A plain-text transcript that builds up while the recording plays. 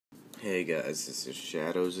Hey guys, this is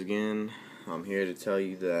Shadows again. I'm here to tell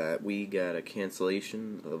you that we got a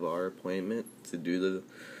cancellation of our appointment to do the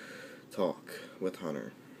talk with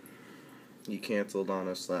Hunter. He canceled on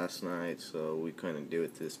us last night, so we couldn't do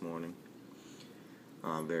it this morning.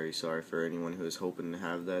 I'm very sorry for anyone who was hoping to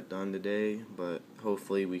have that done today, but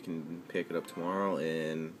hopefully we can pick it up tomorrow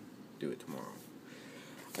and do it tomorrow.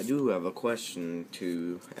 I do have a question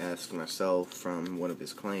to ask myself from one of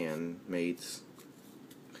his clan mates.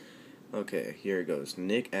 Okay, here it goes.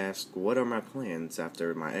 Nick asked, what are my plans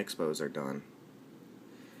after my expos are done?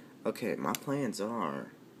 Okay, my plans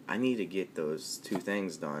are, I need to get those two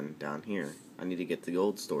things done down here. I need to get the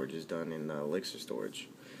gold storages done in the elixir storage.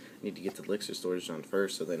 I need to get the elixir storage done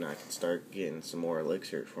first so then I can start getting some more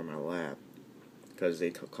elixir for my lab. Because they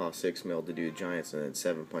cost 6 mil to do giants and then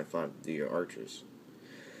 7.5 to do your archers.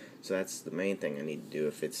 So that's the main thing I need to do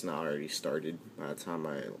if it's not already started by the time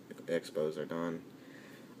my expos are done.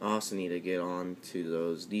 I also need to get on to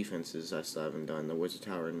those defenses I still haven't done. The wizard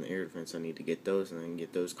tower and the air defense, I need to get those and then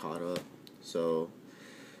get those caught up. So,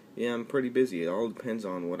 yeah, I'm pretty busy. It all depends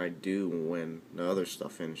on what I do when the other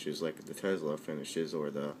stuff finishes, like the Tesla finishes or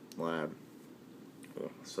the lab.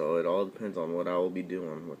 So it all depends on what I will be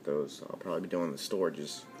doing with those. I'll probably be doing the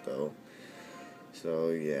storages, though. So,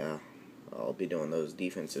 yeah, I'll be doing those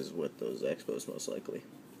defenses with those expos most likely.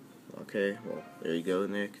 Okay, well, there you go,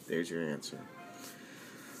 Nick. There's your answer.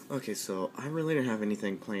 Okay, so I really don't have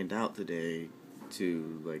anything planned out today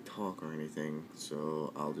to talk or anything,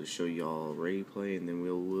 so I'll just show y'all ready play and then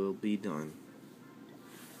we'll be done.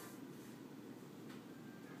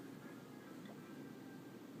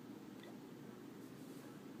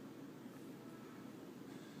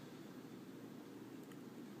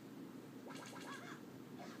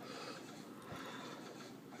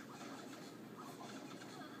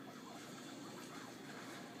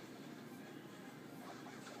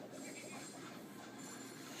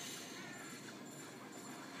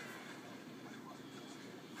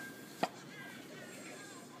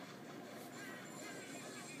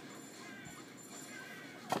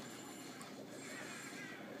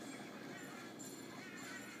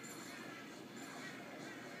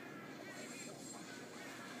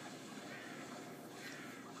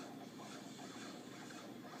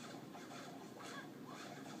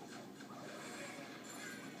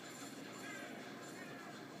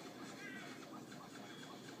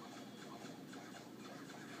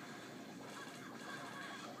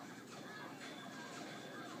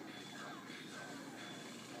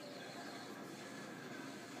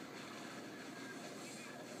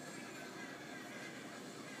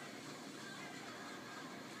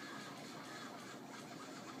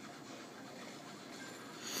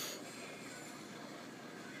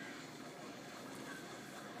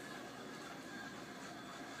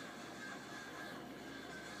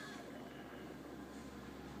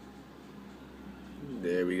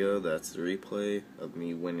 There we go, that's the replay of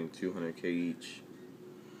me winning 200k each.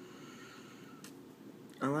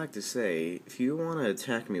 I like to say, if you want to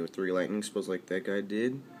attack me with 3 lightning spells like that guy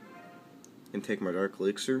did, and take my dark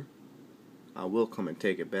elixir, I will come and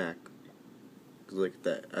take it back. Because look at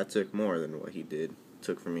that, I took more than what he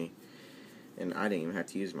took from me. And I didn't even have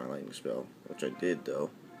to use my lightning spell, which I did though.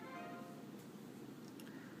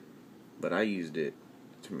 But I used it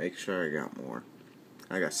to make sure I got more.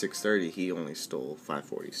 I got 630, he only stole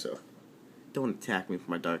 540, so don't attack me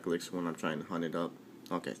for my dark elixir when I'm trying to hunt it up.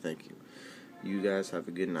 Okay, thank you. You guys have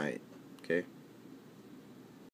a good night, okay?